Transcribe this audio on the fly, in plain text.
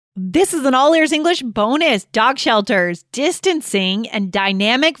This is an All Ears English bonus. Dog shelters, distancing, and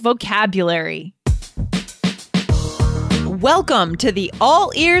dynamic vocabulary. Welcome to the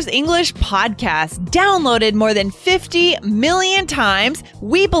All Ears English podcast. Downloaded more than 50 million times,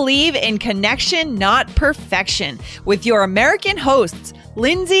 we believe in connection, not perfection. With your American hosts,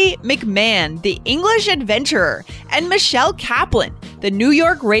 Lindsay McMahon, the English adventurer, and Michelle Kaplan, the New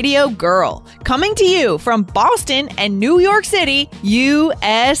York radio girl. Coming to you from Boston and New York City,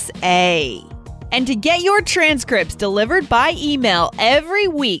 USA. And to get your transcripts delivered by email every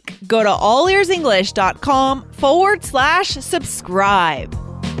week, go to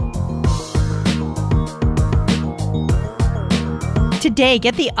allearsenglish.com/subscribe. Today,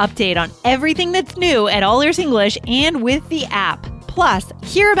 get the update on everything that's new at All Ears English and with the app. Plus,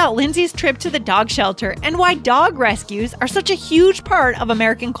 hear about Lindsay's trip to the dog shelter and why dog rescues are such a huge part of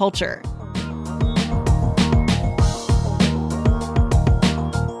American culture.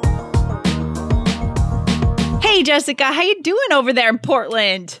 Hey, Jessica, how you doing over there in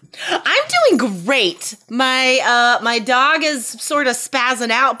Portland? I'm doing great. My dog is sort of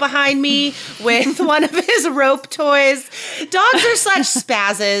spazzing out behind me with one of his rope toys. Dogs are such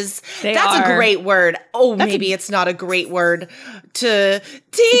spazzes. That's a great word. Oh, maybe it's not a great word to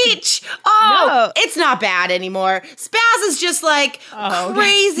teach. Oh, no. It's not bad anymore. Spaz is just like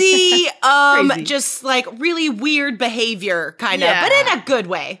crazy, crazy, just like really weird behavior, kind of, but in a good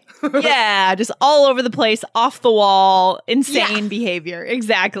way. Yeah, just all over the place, off the wall, insane behavior.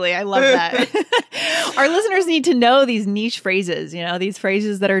 Exactly. I love that. Our listeners need to know these niche phrases, these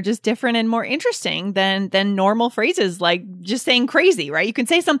phrases that are just different and more interesting than normal phrases, like just saying crazy, right? You can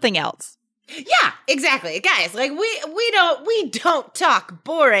say something else. Yeah, exactly. Guys, like we don't talk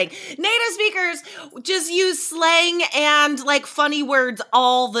boring. Native speakers just use slang and like funny words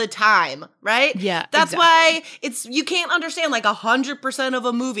all the time, right? Yeah. That's why you can't understand like 100% of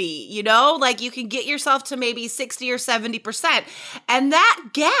a movie, Like you can get yourself to maybe 60 or 70%. And that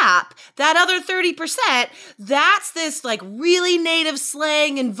gap, that other 30%, that's this like really native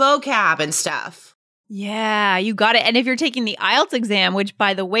slang and vocab and stuff. Yeah, you got it. And if you're taking the IELTS exam, which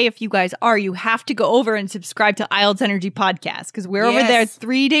by the way, if you guys are, you have to go over and subscribe to IELTS Energy Podcast because we're over there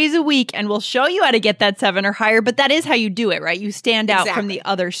 3 days a week and we'll show you how to get that 7 or higher. But that is how you do it, right? You stand out from the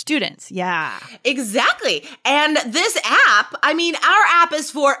other students. Yeah. Exactly. And this app, our app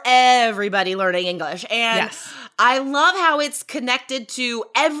is for everybody learning English. And I love how it's connected to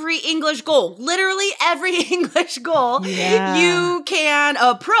every English goal, literally every English goal you can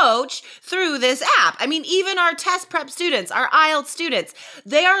approach through this app. Even our test prep students, our IELTS students,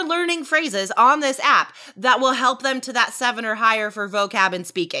 they are learning phrases on this app that will help them to that 7 or higher for vocab and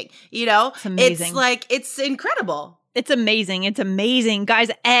speaking. It's amazing. It's incredible. It's amazing. It's amazing. Guys,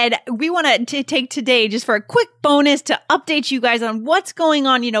 Ed, we want to take today just for a quick bonus to update you guys on what's going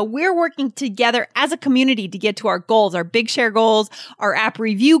on. We're working together as a community to get to our goals, our Big Share goals, our app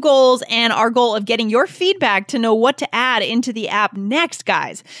review goals, and our goal of getting your feedback to know what to add into the app next,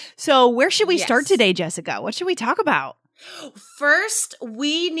 guys. So where should we start today, Jessica? What should we talk about? First,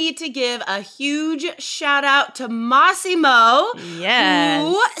 we need to give a huge shout out to Massimo,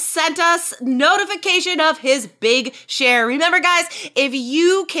 who sent us notification of his Big Share. Remember, guys, if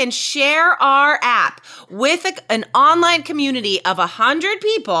you can share our app with an online community of 100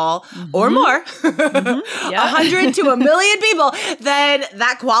 people or more, 100 to 1 million people, then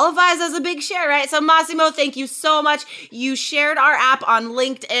that qualifies as a Big Share, right? So Massimo, thank you so much. You shared our app on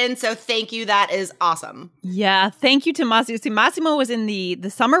LinkedIn, so thank you. That is awesome. Yeah, thank you to Massimo. See, Massimo was in the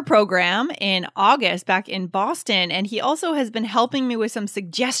summer program in August back in Boston, and he also has been helping me with some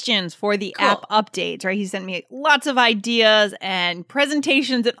suggestions for the app updates, right? He sent me lots of ideas and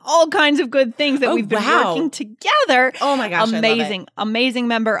presentations and all kinds of good things that we've been working together. Oh my gosh, amazing, I love it. Amazing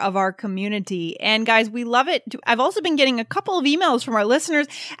member of our community. And guys, we love it. I've also been getting a couple of emails from our listeners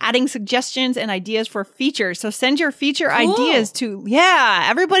adding suggestions and ideas for features. So send your feature ideas to,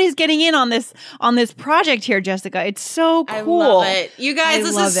 everybody's getting in on this project here, Jessica. It's so cool. I love it. You guys,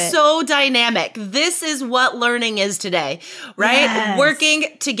 this is so dynamic. This is what learning is today, right? Yes. Working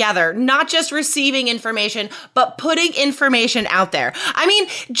together, not just receiving information, but putting information out there.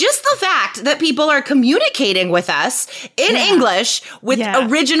 Just the fact that people are communicating with us in English with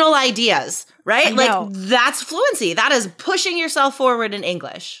original ideas, right? Like that's fluency. That is pushing yourself forward in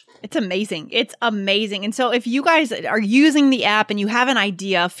English. It's amazing. It's amazing. And so if you guys are using the app and you have an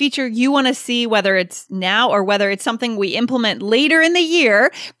idea, a feature you want to see, whether it's now or whether it's something we implement later in the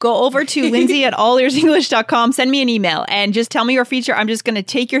year, go over to Lindsay@allearsenglish.com, send me an email and just tell me your feature. I'm just going to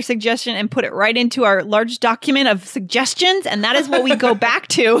take your suggestion and put it right into our large document of suggestions. And that is what we go back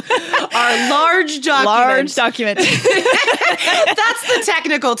to. Our large document. Large document. That's the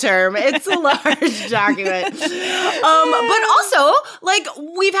technical term. It's a large document. But also, like,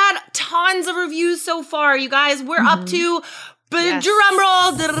 we've had tons of reviews so far, you guys. We're up to, drum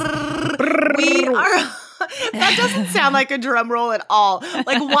roll. We are... That doesn't sound like a drum roll at all.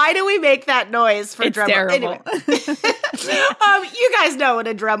 Like, why do we make that noise for drum roll? Anyway. You guys know what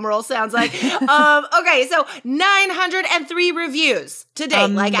a drum roll sounds like. Okay, so 903 reviews to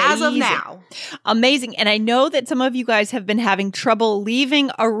date, like as of now. Amazing. And I know that some of you guys have been having trouble leaving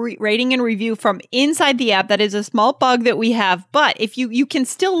a rating and review from inside the app. That is a small bug that we have. But if you can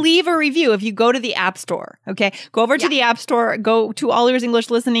still leave a review if you go to the App Store. Okay, go over to the App Store, go to All Ears English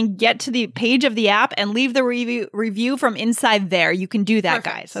Listening, get to the page of the app and leave the review from inside there. You can do that,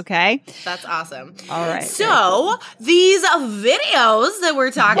 guys. Okay. That's awesome. All right. So these videos that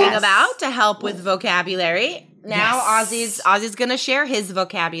we're talking about to help with vocabulary. Now Ozzy's gonna share his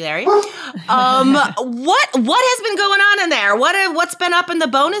vocabulary. What has been going on in there? What's been up in the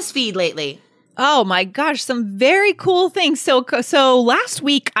bonus feed lately? Oh my gosh, some very cool things. So last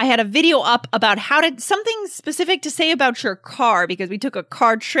week I had a video up about something specific to say about your car, because we took a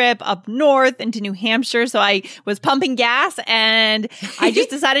car trip up north into New Hampshire. So I was pumping gas and I just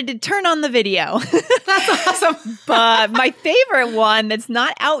decided to turn on the video. That's awesome. But my favorite one that's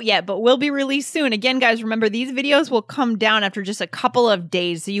not out yet, but will be released soon. Again, guys, remember these videos will come down after just a couple of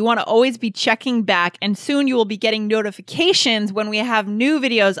days. So you want to always be checking back, and soon you will be getting notifications when we have new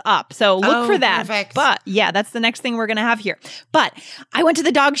videos up. So look for that. Perfect. But yeah, that's the next thing we're going to have here. But I went to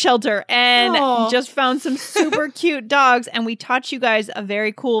the dog shelter and just found some super cute dogs. And we taught you guys a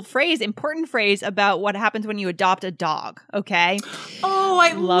very cool important phrase about what happens when you adopt a dog. Okay. Oh,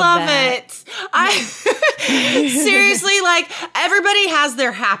 I love it. Seriously, like, everybody has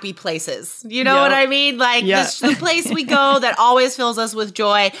their happy places. You know what I mean? Like, the place we go that always fills us with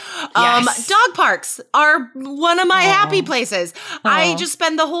joy. Dog parks are one of my happy places. I just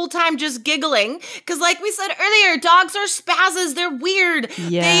spend the whole time just giggling because, like we said earlier, dogs are spazzes. They're weird.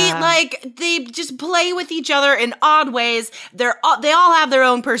 They just play with each other in odd ways. They all have their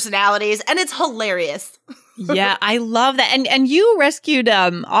own personalities, and it's hilarious. Yeah, I love that. And you rescued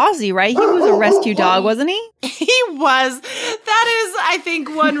Ozzy, right? He was a rescue dog, wasn't he? He was. That is, I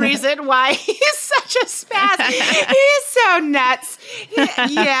think, one reason why he's such a spaz. He is so nuts.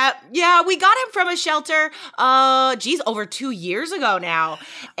 Yeah. We got him from a shelter, over 2 years ago now.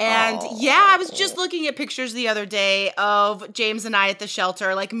 And I was just looking at pictures the other day of James and I at the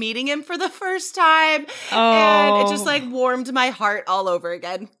shelter, like meeting him for the first time. And it just like warmed my heart all over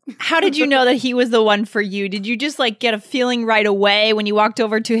again. How did you know that he was the one for you? Did you just like get a feeling right away when you walked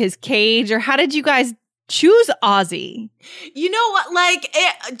over to his cage, or how did you guys choose Ozzy? You know what? Like,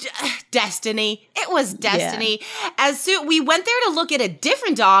 destiny. It was destiny. Yeah. We went there to look at a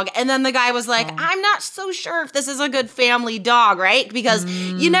different dog, and then the guy was like, I'm not so sure if this is a good family dog, right? Because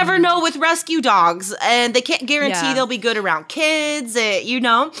you never know with rescue dogs, and they can't guarantee they'll be good around kids, you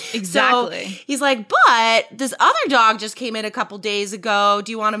know? Exactly. So he's like, but this other dog just came in a couple days ago.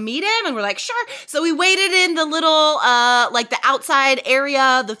 Do you want to meet him? And we're like, sure. So we waited in the little, like the outside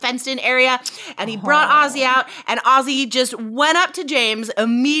area, the fenced in area, and he brought Ozzy out, and Ozzy just went up to James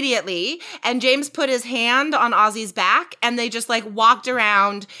immediately, and James put his hand on Ozzy's back, and they just like walked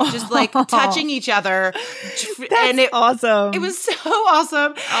around, just like touching each other. That's awesome. It was so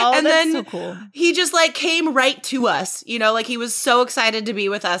awesome. Oh, and that's then so cool. He just like came right to us, you know, like he was so excited to be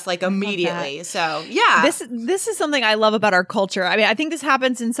with us, like immediately. So yeah, this is something I love about our culture. I mean, I think this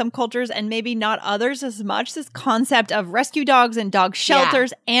happens in some cultures and maybe not others as much. This concept of rescue dogs and dog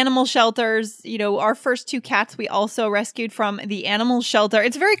shelters, animal shelters. You know, our first two cats we also rescued from the animal shelter.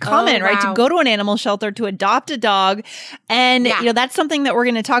 It's very common, right, to go to an animal shelter to adopt a dog. And, you know, that's something that we're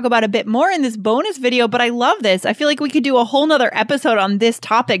going to talk about a bit more in this bonus video. But I love this. I feel like we could do a whole nother episode on this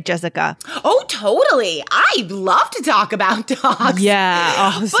topic, Jessica. Oh, totally. I love to talk about dogs. Yeah.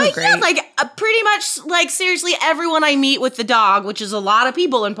 Oh, so but great. Yeah, like pretty much like seriously everyone I meet with the dog, which is a lot of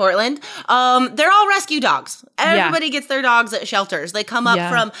people in Portland, they're all rescue dogs. Everybody gets their dogs at shelters. They come up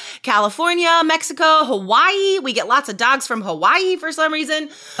from California, Mexico, Hawaii. We get lots of dogs from Hawaii for some reason.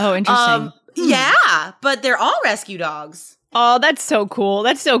 Oh, interesting. Yeah, but they're all rescue dogs. Oh, that's so cool.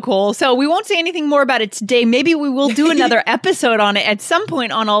 That's so cool. So we won't say anything more about it today. Maybe we will do another episode on it at some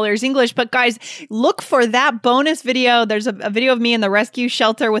point on All Ears English. But guys, look for that bonus video. There's a video of me in the rescue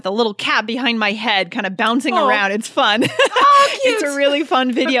shelter with a little cat behind my head kind of bouncing around. It's fun. Oh, cute. It's a really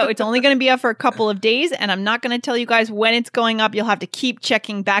fun video. It's only going to be up for a couple of days, and I'm not going to tell you guys when it's going up. You'll have to keep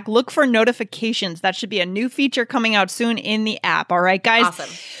checking back. Look for notifications. That should be a new feature coming out soon in the app. All right, guys? Awesome.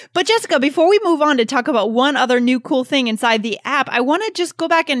 But Jessica, before we move on to talk about one other new cool thing inside the app, I want to just go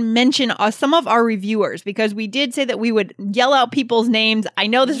back and mention some of our reviewers, because we did say that we would yell out people's names. I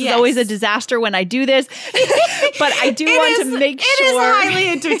know this is always a disaster when I do this, but I do want to make sure. It is highly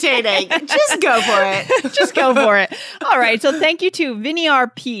entertaining. Just go for it. Just go for it. All right. So thank you to Vinny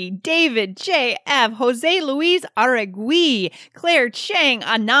RP, David J. F., Jose Luis Aregui, Claire Chang,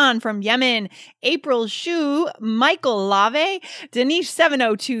 Anan from Yemen, April Shu, Michael Lave, Denise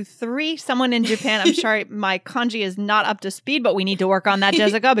 7023, someone in Japan. I'm sorry, my kanji is not up to speed, but we need to work on that,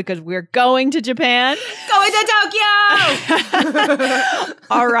 Jessica, because we're going to Japan. Going to Tokyo!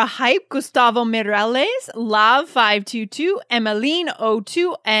 Ara Hype, Gustavo Mireles, Lav 522, Emmeline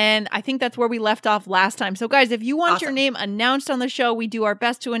 02, and I think that's where we left off last time. So guys, if you want your name announced on the show, we do our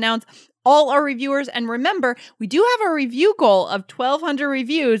best to announce all our reviewers. And remember, we do have a review goal of 1,200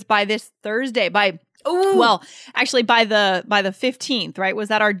 reviews by this Thursday, well, actually by the 15th, right? Was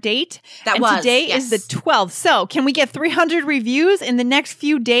that our date? Today is the 12th. So can we get 300 reviews in the next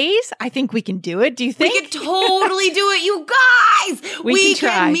few days? I think we can do it. Do you think? We can totally do it, you guys. We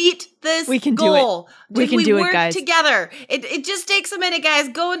can meet this goal. We can do it, guys. Work together. It just takes a minute, guys.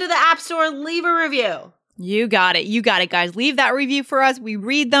 Go into the App Store, leave a review. You got it. You got it, guys. Leave that review for us. We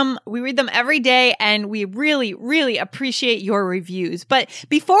read them. We read them every day, and we really, really appreciate your reviews. But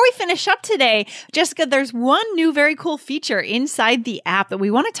before we finish up today, Jessica, there's one new very cool feature inside the app that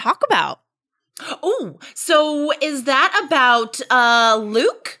we want to talk about. Oh, so is that about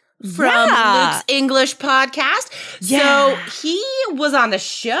Luke? From Luke's English podcast. So he was on the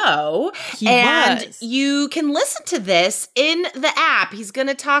show, you can listen to this in the app. He's going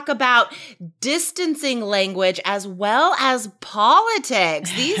to talk about distancing language as well as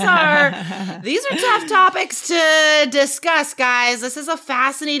politics. These are tough topics to discuss, guys. This is a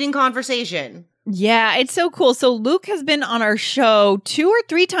fascinating conversation. Yeah, it's so cool. So Luke has been on our show 2 or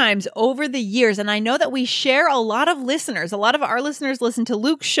 3 times over the years. And I know that we share a lot of listeners. A lot of our listeners listen to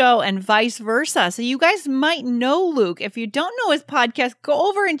Luke's show and vice versa. So you guys might know Luke. If you don't know his podcast, go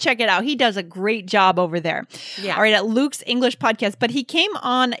over and check it out. He does a great job over there. Yeah. All right, at Luke's English podcast. But he came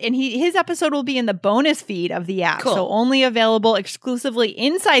on and his episode will be in the bonus feed of the app. Cool. So only available exclusively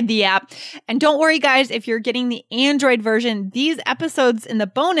inside the app. And don't worry, guys, if you're getting the Android version, these episodes in the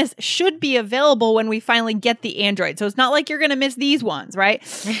bonus should be available when we finally get the Android. So it's not like you're going to miss these ones, right?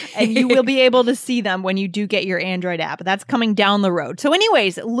 And you will be able to see them when you do get your Android app. That's coming down the road. So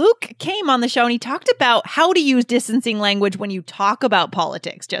anyways, Luke came on the show and he talked about how to use distancing language when you talk about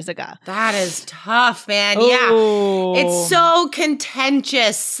politics, Jessica. That is tough, man. Oh. Yeah. It's so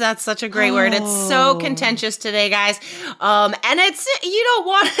contentious. That's such a great word. It's so contentious today, guys. And it's, you don't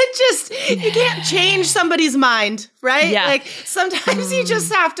want to you can't change somebody's mind, right? Yeah. Like sometimes you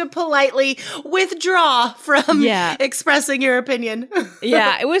just have to politely withdraw from expressing your opinion.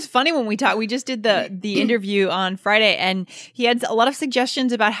 Yeah, it was funny when we talked. We just did the interview on Friday, and he had a lot of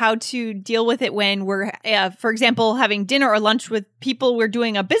suggestions about how to deal with it when we're, for example, having dinner or lunch with people we're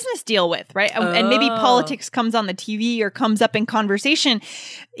doing a business deal with, right? And maybe politics comes on the TV or comes up in conversation.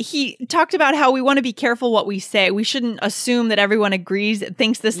 He talked about how we want to be careful what we say. We shouldn't assume that everyone agrees,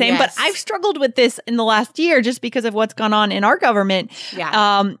 thinks the same. Yes. But I've struggled with this in the last year just because of what's gone on in our government.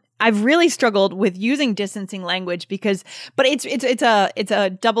 Yeah. I've really struggled with using distancing language but it's a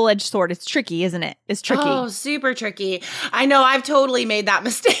double-edged sword. It's tricky, isn't it? It's tricky. Oh, super tricky. I know I've totally made that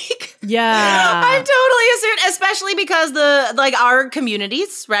mistake. Yeah. I've totally assumed, especially because our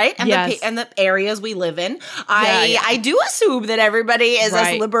communities, right? And the areas we live in, I do assume that everybody is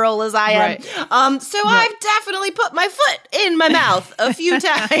as liberal as I am. So I've definitely put my foot in my mouth a few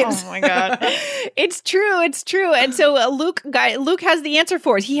times. Oh my God. It's true. It's true. And so Luke has the answer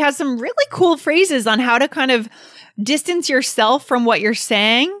for us. He has some really cool phrases on how to kind of distance yourself from what you're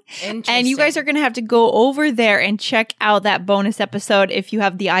saying. And you guys are going to have to go over there and check out that bonus episode if you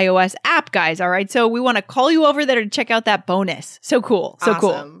have the iOS app, guys. All right. So we want to call you over there to check out that bonus. So cool. So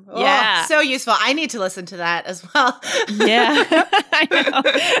cool. Yeah. Oh, so useful. I need to listen to that as well. Yeah. I know.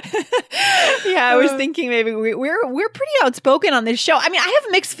 Yeah, I was thinking maybe we're pretty outspoken on this show. I mean, I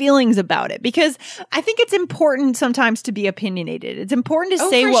have mixed feelings about it because I think it's important sometimes to be opinionated. It's important to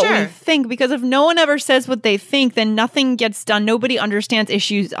say what we think, because if no one ever says what they think, then nothing gets done. Nobody understands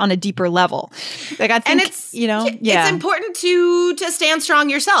issues on a deeper level. Like, I think, it's important to stand strong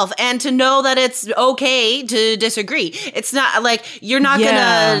yourself and to know that it's okay to disagree. It's not like you're not going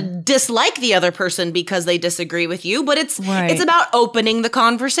to dislike the other person because they disagree with you, but it's about opening the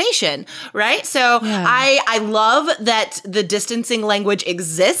conversation, right? So I love that the distancing language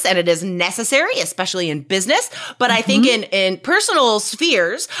exists and it is necessary, especially in business. But I think in personal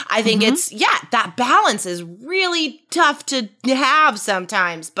spheres, I think it's, that balance is really tough to have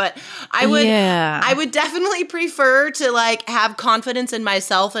sometimes. But I would definitely prefer to like have confidence in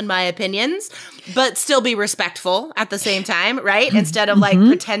myself and my opinions, but still be respectful at the same time, right? Instead of like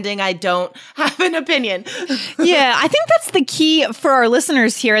pretending I don't have an opinion. Yeah, I think that's the key for our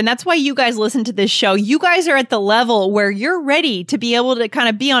listeners here. And that's why you guys listen to this show. You guys are at the level where you're ready to be able to kind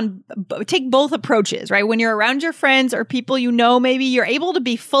of take both approaches, right? When you're around your friends or people you know, maybe you're able to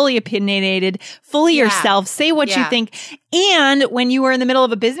be fully opinionated, fully yourself, say what you think. And when you are in the middle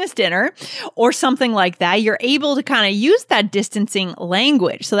of a business dinner or something like that, you're able to kind of use that distancing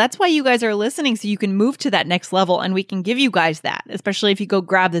language. So that's why you guys are listening, so you can move to that next level, and we can give you guys that, especially if you go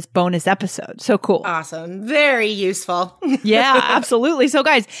grab this bonus episode. So cool. Awesome. Very useful. Yeah, absolutely. So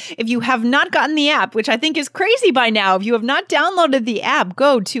guys, if you have not gotten the app, which I think is crazy by now, if you have not downloaded the app,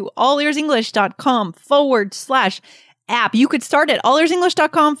 go to allearsenglish.com/app. You could start at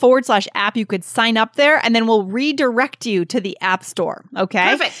allearsenglish.com/app. You could sign up there, and then we'll redirect you to the App Store.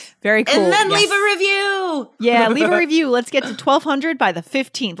 Okay? Perfect. Very cool. And then leave a review. Yeah, leave a review. Let's get to 1,200 by the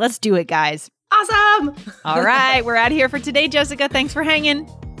 15th. Let's do it, guys. Awesome. All right. We're out of here for today, Jessica. Thanks for hanging.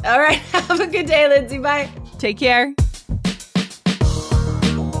 All right. Have a good day, Lindsay. Bye. Take care.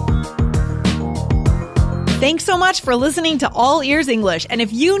 Thanks so much for listening to All Ears English. And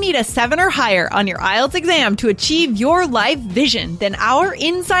if you need a 7 or higher on your IELTS exam to achieve your life vision, then our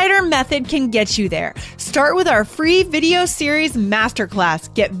Insider Method can get you there. Start with our free video series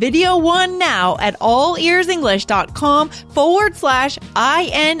masterclass. Get video 1 now at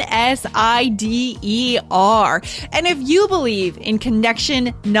allearsenglish.com/INSIDER. And if you believe in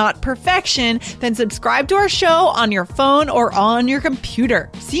connection, not perfection, then subscribe to our show on your phone or on your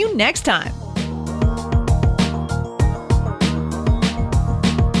computer. See you next time.